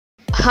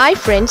Hi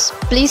friends,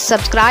 please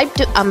subscribe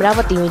to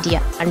Amaravathi Media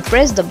and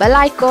press the bell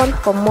icon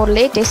for more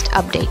latest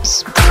updates.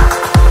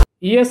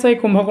 ESI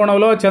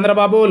కుంభకోణంలో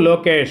Chandrababu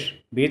Lokesh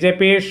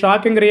BJP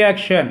shocking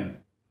reaction.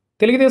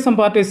 Telugu Desam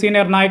party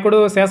senior నాయకుడు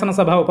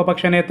శాసనసభ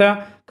ఉపపక్ష నేత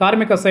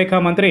కార్మిక శాఖ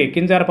మంత్రి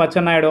Kinjarapu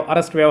Atchannaidu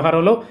arrest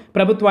వ్యవహారంలో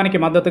ప్రభుత్వానికి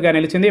మద్దతుగా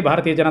నిలిచింది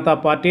భారతీయ జనతా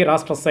పార్టీ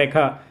రాష్ట్ర శాఖ.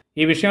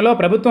 ఈ విషయంలో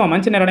ప్రభుత్వం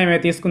మంచి నిర్ణయమే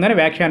తీసుకుందని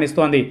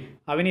వ్యాఖ్యానిస్తోంది.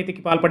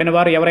 అవినీతికి పాల్పడిన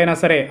వారు ఎవరైనా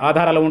సరే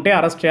ఆధారాలు ఉంటే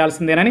అరెస్ట్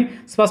చేయాల్సిందేనని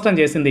స్పష్టం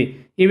చేసింది.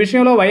 ఈ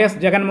విషయంలో వైఎస్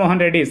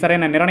జగన్మోహన్ రెడ్డి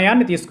సరైన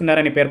నిర్ణయాన్ని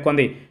తీసుకున్నారని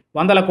పేర్కొంది.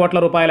 వందల కోట్ల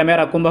రూపాయల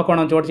మేర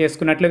కుంభకోణం చోటు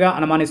చేసుకున్నట్లుగా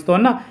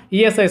అనుమానిస్తోన్న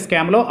ఈఎస్ఐ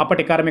స్కామ్లో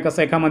అప్పటి కార్మిక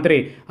శాఖ మంత్రి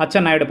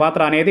అచ్చెన్నాయుడు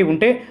పాత్ర అనేది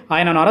ఉంటే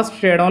ఆయనను అరెస్ట్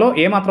చేయడంలో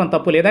ఏమాత్రం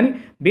తప్పు లేదని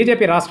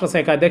బీజేపీ రాష్ట్ర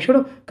శాఖ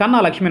అధ్యక్షుడు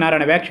కన్నా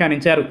లక్ష్మీనారాయణ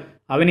వ్యాఖ్యానించారు.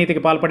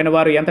 అవినీతికి పాల్పడిన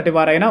వారు ఎంతటి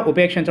వారైనా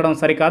ఉపేక్షించడం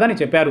సరికాదని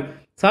చెప్పారు.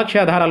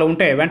 సాక్ష్యాధారాలు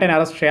ఉంటే వెంటనే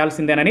అరెస్ట్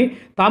చేయాల్సిందేనని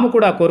తాము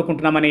కూడా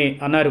కోరుకుంటున్నామని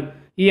అన్నారు.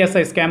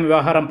 ఈఎస్ఐ స్కామ్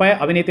వ్యవహారంపై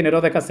అవినీతి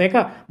నిరోధక శాఖ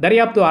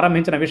దర్యాప్తు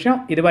ఆరంభించిన విషయం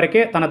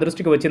ఇదివరకే తన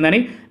దృష్టికి వచ్చిందని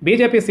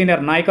బీజేపీ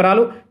సీనియర్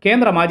నాయకురాలు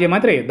కేంద్ర మాజీ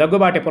మంత్రి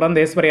దగ్గుబాటి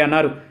పురంధేశ్వరి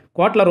అన్నారు.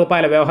 కోట్ల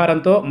రూపాయల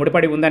వ్యవహారంతో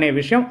ముడిపడి ఉందనే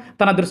విషయం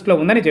తన దృష్టిలో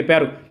ఉందని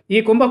చెప్పారు.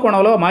 ఈ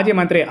కుంభకోణంలో మాజీ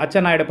మంత్రి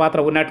అచ్చెన్నాయుడు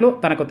పాత్ర ఉన్నట్లు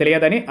తనకు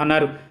తెలియదని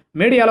అన్నారు.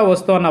 మీడియాలో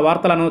వస్తోన్న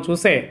వార్తలను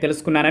చూసే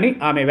తెలుసుకున్నానని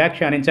ఆమె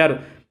వ్యాఖ్యానించారు.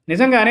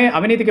 నిజంగానే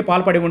అవినీతికి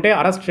పాల్పడి ఉంటే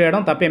అరెస్ట్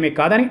చేయడం తప్పేమీ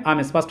కాదని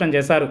ఆమె స్పష్టం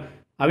చేశారు.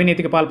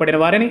 అవినీతికి పాల్పడిన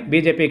వారిని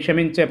బీజేపీ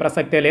క్షమించే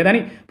ప్రసక్తే లేదని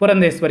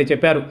పురంధేశ్వరి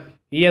చెప్పారు.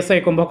 ఈఎస్ఐ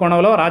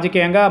కుంభకోణంలో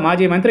రాజకీయంగా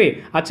మాజీ మంత్రి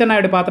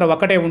అచ్చెన్నాయుడు పాత్ర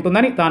ఒక్కటే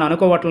ఉంటుందని తాను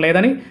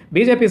అనుకోవట్లేదని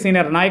బీజేపీ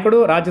సీనియర్ నాయకుడు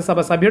రాజ్యసభ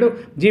సభ్యుడు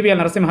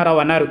జీవీఎల్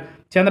నరసింహారావు అన్నారు.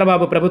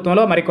 చంద్రబాబు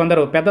ప్రభుత్వంలో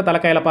మరికొందరు పెద్ద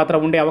తలకాయల పాత్ర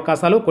ఉండే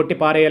అవకాశాలు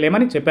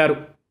కొట్టిపారేయలేమని చెప్పారు.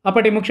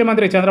 అప్పటి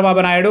ముఖ్యమంత్రి చంద్రబాబు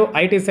నాయుడు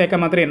ఐటీ శాఖ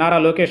మంత్రి నారా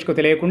లోకేష్కు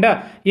తెలియకుండా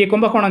ఈ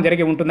కుంభకోణం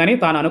జరిగి ఉంటుందని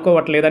తాను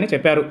అనుకోవట్లేదని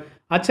చెప్పారు.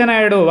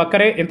 అచ్చెన్నాయుడు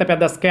ఒక్కరే ఇంత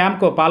పెద్ద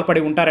స్కామ్కు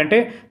పాల్పడి ఉంటారంటే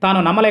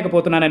తాను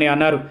నమ్మలేకపోతున్నానని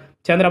అన్నారు.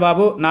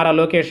 చంద్రబాబు నారా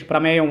లోకేష్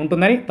ప్రమేయం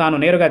ఉంటుందని తాను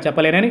నేరుగా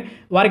చెప్పలేనని,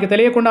 వారికి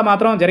తెలియకుండా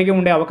మాత్రం జరిగి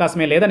ఉండే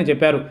అవకాశమే లేదని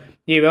చెప్పారు.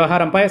 ఈ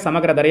వ్యవహారంపై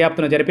సమగ్ర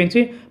దర్యాప్తును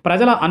జరిపించి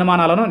ప్రజల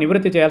అనుమానాలను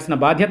నివృత్తి చేయాల్సిన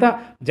బాధ్యత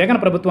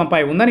జగన్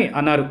ప్రభుత్వంపై ఉందని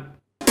అన్నారు.